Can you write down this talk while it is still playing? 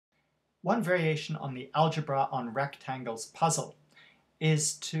One variation on the algebra on rectangles puzzle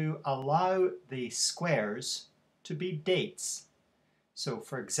is to allow the squares to be dates. So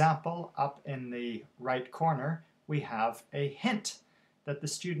for example, up in the right corner, we have a hint that the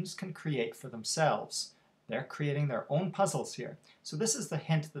students can create for themselves. They're creating their own puzzles here. So this is the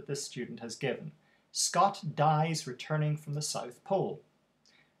hint that this student has given. Scott dies returning from the South Pole.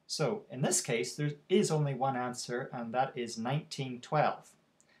 So in this case, there is only one answer, and that is 1912.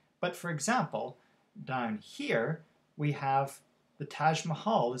 But for example, down here, we have the Taj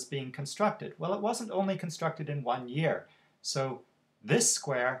Mahal is being constructed. Well, it wasn't only constructed in 1 year, so this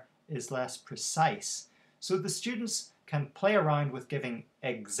square is less precise. So the students can play around with giving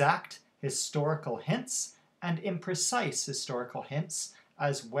exact historical hints and imprecise historical hints,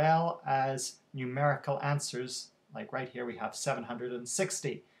 as well as numerical answers. Like right here we have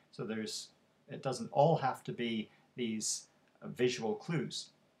 760. So it doesn't all have to be these visual clues.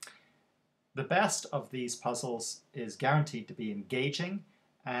 The best of these puzzles is guaranteed to be engaging,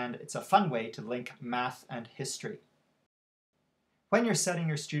 and it's a fun way to link math and history. When you're setting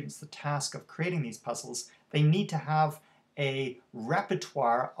your students the task of creating these puzzles, they need to have a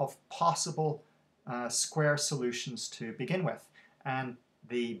repertoire of possible square solutions to begin with. And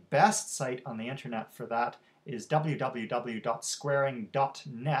the best site on the internet for that is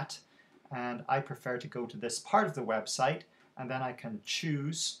www.squaring.net, and I prefer to go to this part of the website, and then I can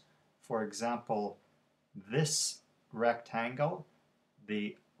choose, for example, this rectangle.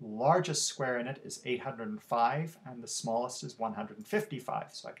 The largest square in it is 805 and the smallest is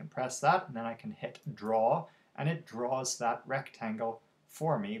 155. So I can press that and then I can hit draw, and it draws that rectangle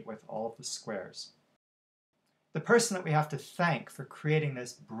for me with all of the squares. The person that we have to thank for creating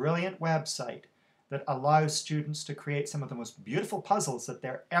this brilliant website that allows students to create some of the most beautiful puzzles that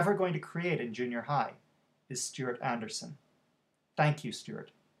they're ever going to create in junior high is Stuart Anderson. Thank you,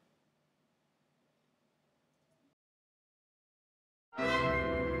 Stuart.